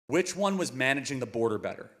Which one was managing the border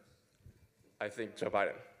better? I think Joe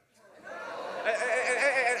Biden.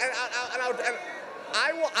 And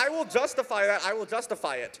I will justify that. I will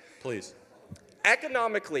justify it. Please.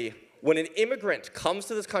 Economically, when an immigrant comes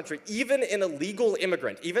to this country, even an illegal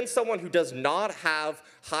immigrant, even someone who does not have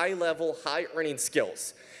high-level, high-earning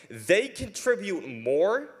skills, they contribute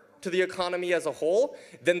more to the economy as a whole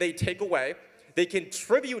than they take away. They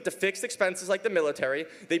contribute to fixed expenses like the military.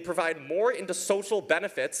 They provide more into social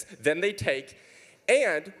benefits than they take.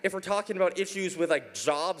 And if we're talking about issues with like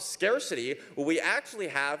job scarcity, what we actually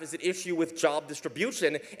have is an issue with job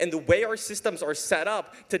distribution and the way our systems are set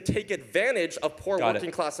up to take advantage of poor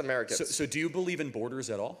working class Americans. So do you believe in borders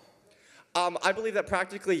at all? I believe that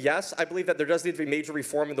practically, yes. I believe that there does need to be major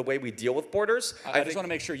reform in the way we deal with borders. I just want to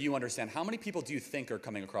make sure you understand. How many people do you think are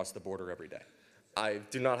coming across the border every day? I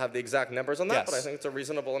do not have the exact numbers on that, but I think it's a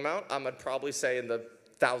reasonable amount. I'd probably say in the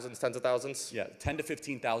thousands, tens of thousands. Yeah, 10 to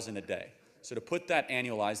 15,000 a day. So to put that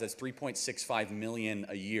annualized, that's 3.65 million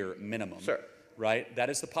a year minimum. Sure. Right? That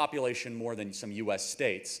is the population more than some U.S.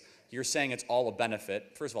 states. You're saying it's all a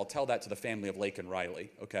benefit. First of all, tell that to the family of Lake and Riley,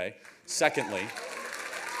 okay? Secondly,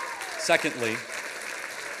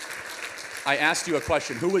 I asked you a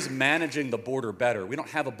question. Who is managing the border better? We don't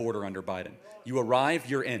have a border under Biden. You arrive,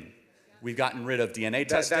 you're in. We've gotten rid of DNA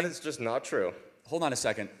testing. That is just not true. Hold on a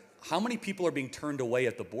second. How many people are being turned away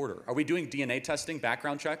at the border? Are we doing DNA testing,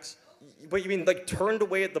 background checks? But you mean like turned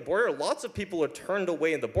away at the border? Lots of people are turned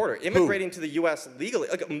away in the border, immigrating to the U.S. legally.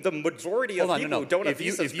 Like the majority of people who don't have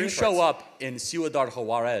visas. If you show up in Ciudad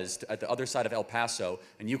Juarez at the other side of El Paso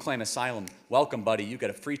and you claim asylum, welcome, buddy. You get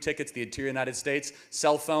a free ticket to the interior United States,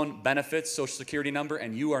 cell phone, benefits, social security number,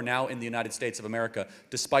 and you are now in the United States of America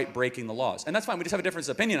despite breaking the laws. And that's fine. We just have a different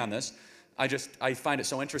opinion on this. I find it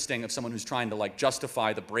so interesting of someone who's trying to like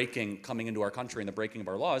justify the breaking coming into our country and the breaking of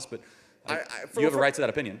our laws, but you have a right to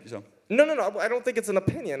that opinion. So. No. I don't think it's an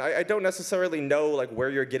opinion. I don't necessarily know like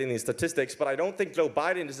where you're getting these statistics, but I don't think Joe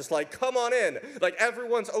Biden is just like, come on in. Like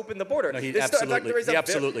everyone's opened the border. No, he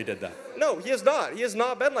absolutely did that. No, he has not. He has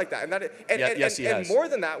not been like that. Yes, he has. And more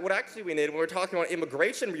than that, what actually we need when we're talking about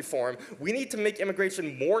immigration reform, we need to make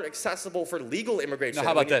immigration more accessible for legal immigration. Now,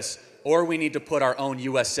 how about this? Or we need to put our own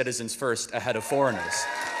U.S. citizens first ahead of foreigners.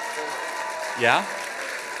 Yeah?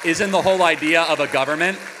 Isn't the whole idea of a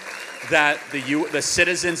government that the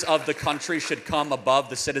citizens of the country should come above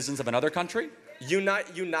the citizens of another country?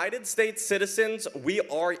 United States citizens, we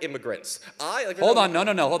are immigrants. Hold on,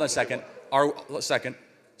 no, hold on a second.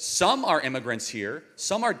 Some are immigrants here.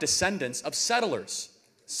 Some are descendants of settlers.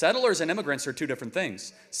 Settlers and immigrants are two different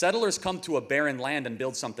things. Settlers come to a barren land and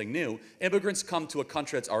build something new. Immigrants come to a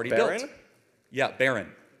country that's already built. Yeah, barren.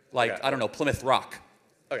 Like, okay. I don't know, Plymouth Rock.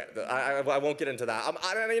 Okay, I won't get into that.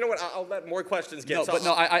 You know what? I'll let more questions get.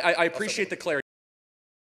 I appreciate the clarity.